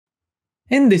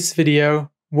In this video,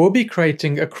 we'll be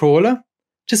creating a crawler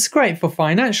to scrape for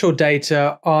financial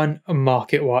data on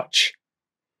MarketWatch.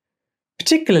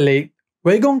 Particularly,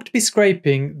 we're going to be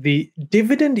scraping the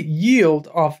dividend yield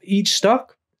of each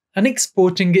stock and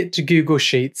exporting it to Google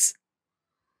Sheets.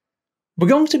 We're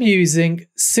going to be using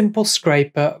Simple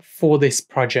Scraper for this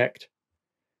project.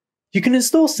 You can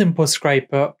install Simple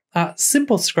Scraper at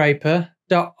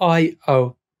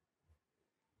simplescraper.io.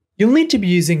 You'll need to be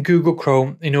using Google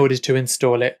Chrome in order to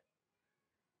install it.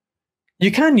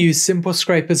 You can use Simple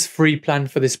Scraper's free plan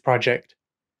for this project.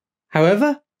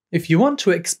 However, if you want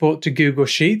to export to Google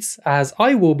Sheets, as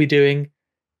I will be doing,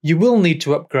 you will need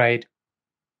to upgrade.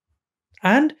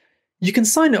 And you can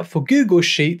sign up for Google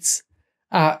Sheets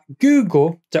at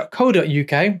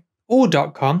google.co.uk or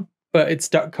 .com, but it's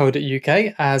 .co.uk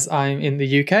as I'm in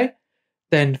the UK,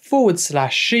 then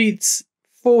 /sheets/about.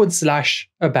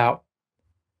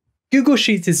 Google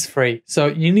Sheets is free, so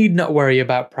you need not worry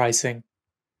about pricing.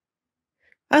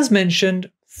 As mentioned,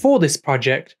 for this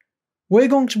project, we're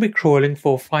going to be crawling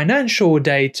for financial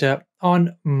data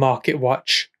on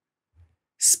MarketWatch,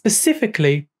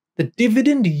 specifically the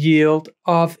dividend yield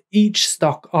of each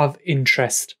stock of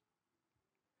interest.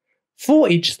 For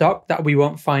each stock that we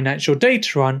want financial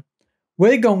data on,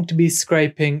 we're going to be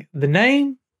scraping the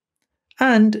name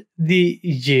and the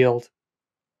yield.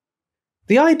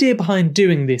 The idea behind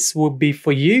doing this will be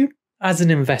for you, as an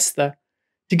investor,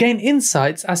 to gain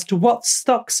insights as to what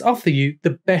stocks offer you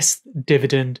the best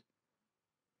dividend.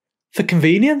 For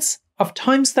convenience, I've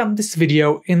timestamped this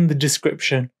video in the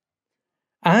description.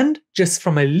 And just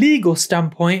from a legal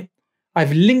standpoint,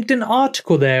 I've linked an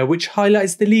article there which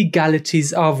highlights the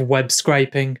legalities of web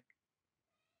scraping.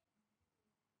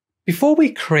 Before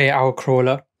we create our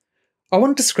crawler, I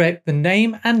want to scrape the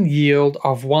name and yield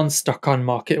of one stock on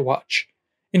MarketWatch,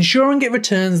 ensuring it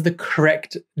returns the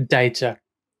correct data.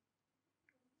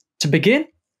 To begin,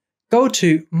 go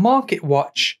to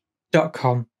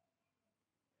marketwatch.com.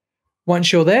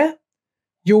 Once you're there,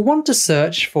 you'll want to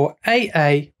search for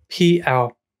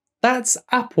AAPL. That's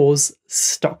Apple's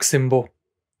stock symbol.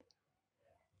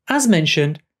 As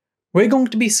mentioned, we're going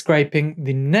to be scraping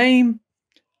the name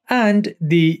and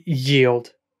the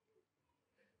yield.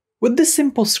 With the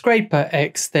Simple Scraper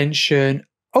extension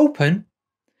open,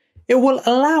 it will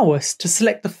allow us to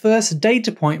select the first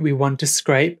data point we want to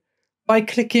scrape by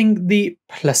clicking the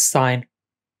plus sign.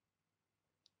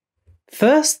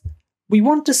 First, we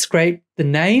want to scrape the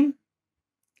name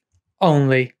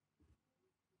only.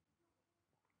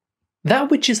 That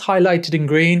which is highlighted in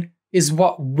green is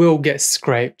what will get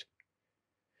scraped.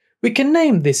 We can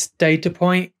name this data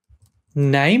point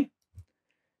name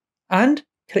and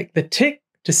click the tick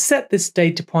to set this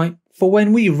data point for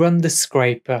when we run the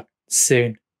scraper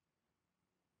soon.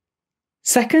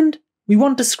 Second, we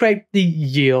want to scrape the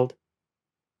yield.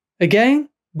 Again,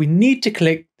 we need to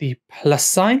click the plus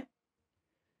sign.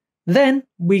 Then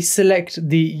we select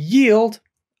the yield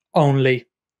only.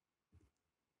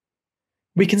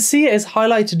 We can see it is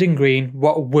highlighted in green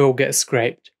what will get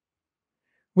scraped.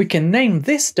 We can name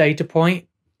this data point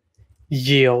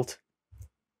yield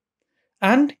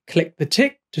and click the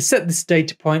tick to set this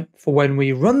data point for when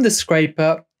we run the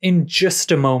scraper in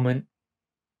just a moment.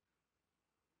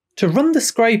 To run the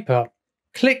scraper,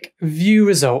 click View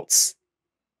Results.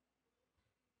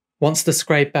 Once the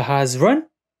scraper has run,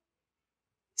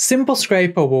 Simple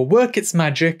Scraper will work its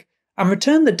magic and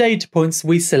return the data points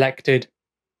we selected,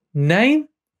 name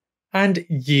and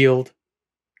yield.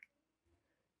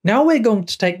 Now we're going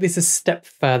to take this a step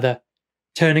further,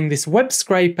 turning this web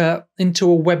scraper into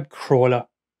a web crawler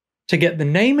to get the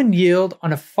name and yield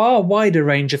on a far wider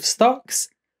range of stocks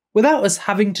without us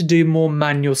having to do more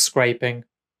manual scraping.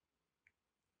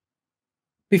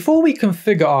 Before we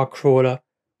configure our crawler,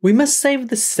 we must save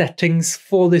the settings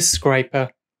for this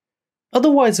scraper,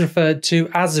 otherwise referred to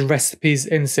as recipes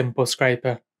in Simple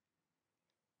Scraper.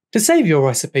 To save your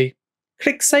recipe,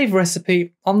 click Save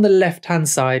Recipe on the left-hand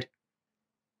side.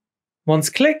 Once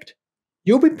clicked,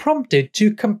 you'll be prompted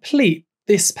to complete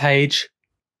this page.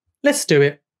 Let's do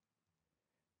it.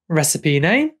 Recipe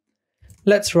name,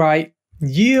 let's write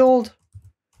yield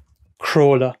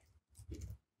crawler.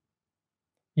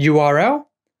 URL,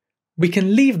 we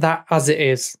can leave that as it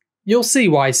is. You'll see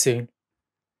why soon.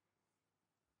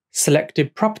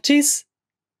 Selected properties,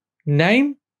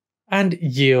 name and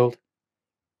yield.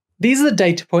 These are the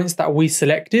data points that we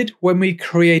selected when we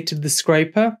created the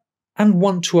scraper and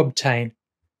want to obtain.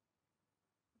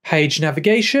 Page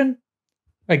navigation,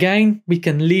 again, we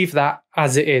can leave that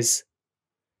as it is.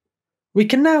 We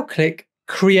can now click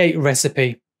Create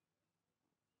Recipe.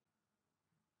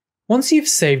 Once you've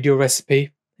saved your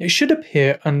recipe, it should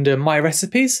appear under My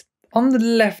Recipes on the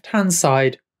left hand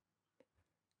side,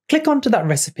 click onto that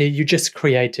recipe you just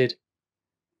created.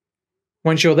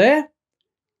 Once you're there,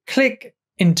 click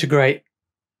Integrate.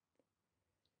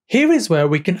 Here is where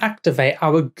we can activate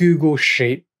our Google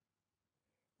Sheet.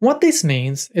 What this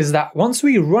means is that once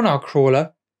we run our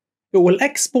crawler, it will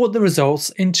export the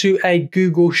results into a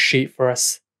Google Sheet for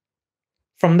us.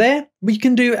 From there, we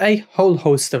can do a whole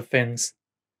host of things.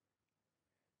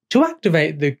 To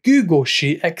activate the Google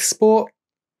Sheet export,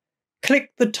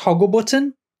 click the toggle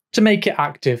button to make it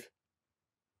active.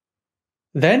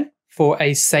 Then, for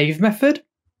a save method,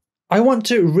 I want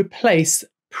to replace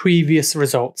previous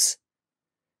results.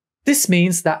 This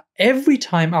means that every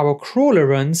time our crawler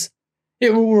runs,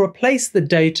 it will replace the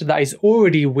data that is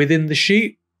already within the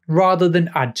sheet rather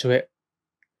than add to it.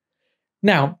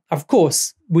 Now, of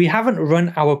course, we haven't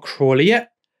run our crawler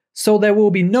yet, so there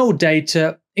will be no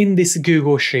data in this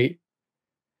Google Sheet.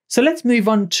 So let's move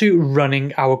on to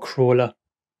running our crawler.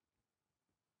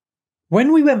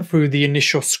 When we went through the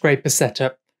initial scraper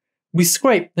setup, we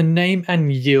scraped the name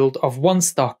and yield of one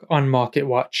stock on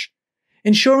MarketWatch,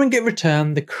 ensuring it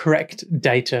returned the correct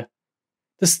data.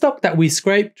 The stock that we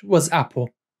scraped was Apple.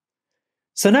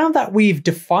 So now that we've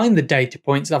defined the data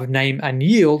points of name and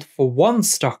yield for one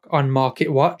stock on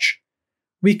MarketWatch,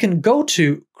 we can go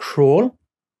to Crawl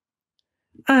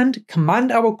and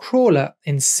command our crawler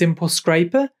in Simple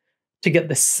Scraper to get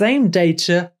the same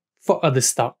data for other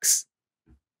stocks.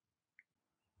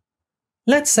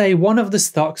 Let's say one of the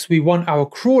stocks we want our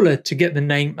crawler to get the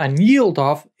name and yield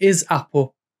of is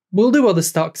Apple. We'll do other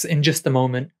stocks in just a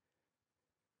moment.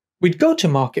 We'd go to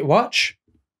MarketWatch,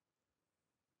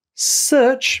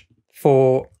 search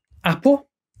for Apple.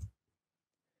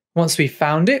 Once we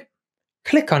found it,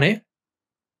 click on it,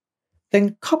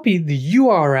 then copy the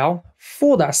URL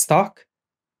for that stock,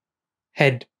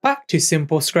 head back to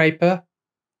Simple Scraper,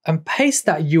 and paste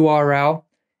that URL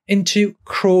into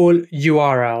Crawl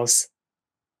URLs.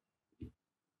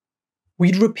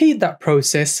 We'd repeat that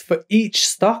process for each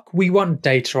stock we want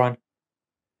data on.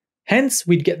 Hence,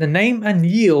 we'd get the name and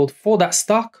yield for that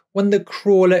stock when the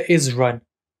crawler is run.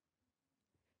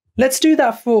 Let's do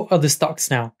that for other stocks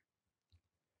now.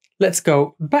 Let's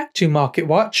go back to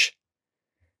MarketWatch,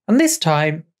 and this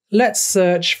time, let's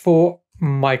search for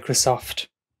Microsoft.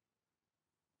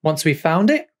 Once we found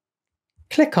it,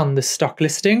 click on the stock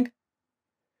listing,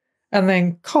 and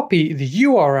then copy the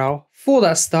URL for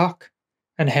that stock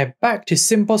and head back to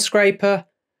Simple Scraper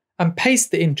and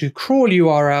paste it into Crawl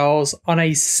URLs on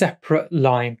a separate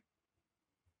line.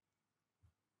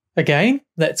 Again,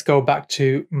 let's go back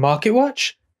to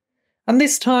MarketWatch, and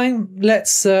this time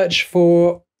let's search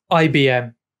for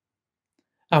IBM.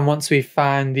 And once we've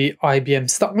found the IBM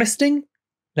stock listing,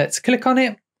 let's click on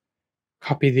it,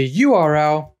 copy the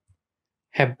URL,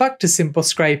 head back to Simple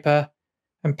Scraper,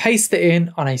 and paste it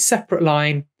in on a separate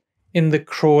line in the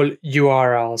Crawl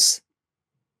URLs.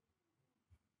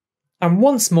 And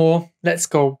once more, let's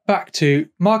go back to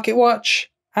MarketWatch,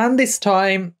 and this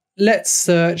time let's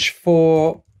search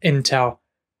for Intel.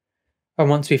 And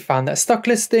once we've found that stock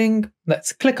listing,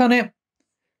 let's click on it.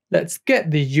 Let's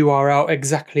get the URL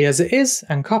exactly as it is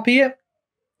and copy it.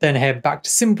 Then head back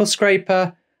to Simple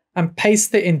Scraper and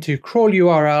paste it into Crawl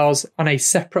URLs on a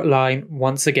separate line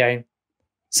once again.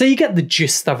 So you get the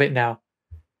gist of it now.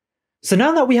 So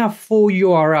now that we have 4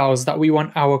 URLs that we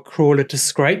want our crawler to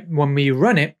scrape when we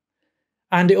run it,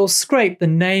 and it will scrape the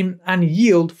name and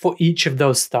yield for each of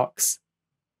those stocks.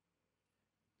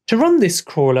 To run this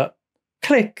crawler,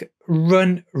 click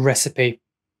Run Recipe.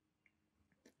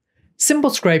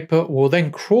 Simple Scraper will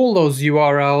then crawl those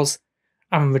URLs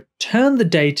and return the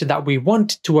data that we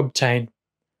wanted to obtain,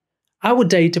 our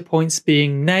data points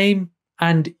being name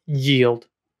and yield.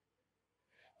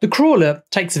 The crawler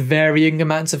takes varying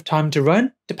amounts of time to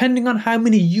run depending on how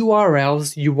many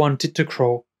URLs you want it to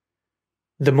crawl.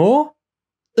 The more,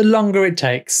 the longer it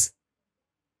takes.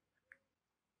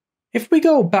 If we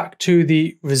go back to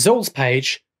the results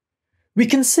page, we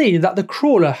can see that the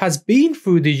crawler has been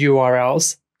through the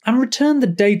URLs and returned the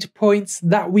data points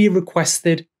that we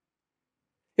requested.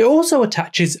 It also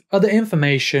attaches other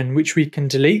information which we can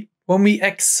delete when we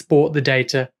export the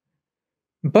data.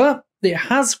 But it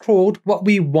has crawled what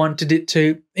we wanted it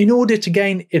to in order to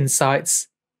gain insights.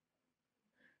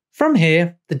 From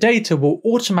here, the data will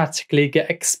automatically get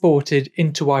exported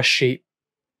into our sheet.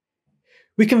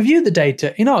 We can view the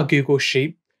data in our Google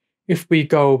Sheet if we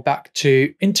go back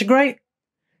to Integrate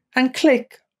and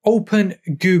click Open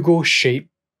Google Sheet.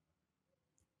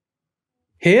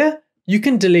 Here, you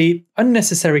can delete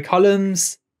unnecessary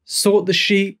columns, sort the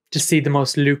sheet to see the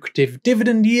most lucrative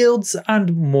dividend yields,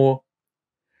 and more.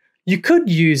 You could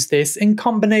use this in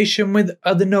combination with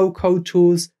other no-code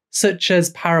tools such as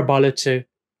Parabola 2.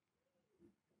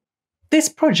 This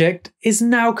project is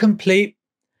now complete.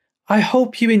 I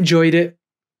hope you enjoyed it.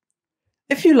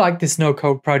 If you like this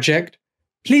no-code project,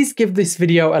 please give this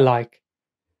video a like.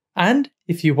 And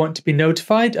if you want to be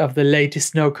notified of the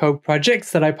latest no-code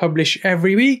projects that I publish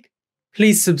every week,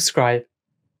 please subscribe.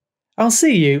 I'll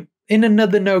see you in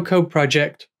another no-code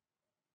project.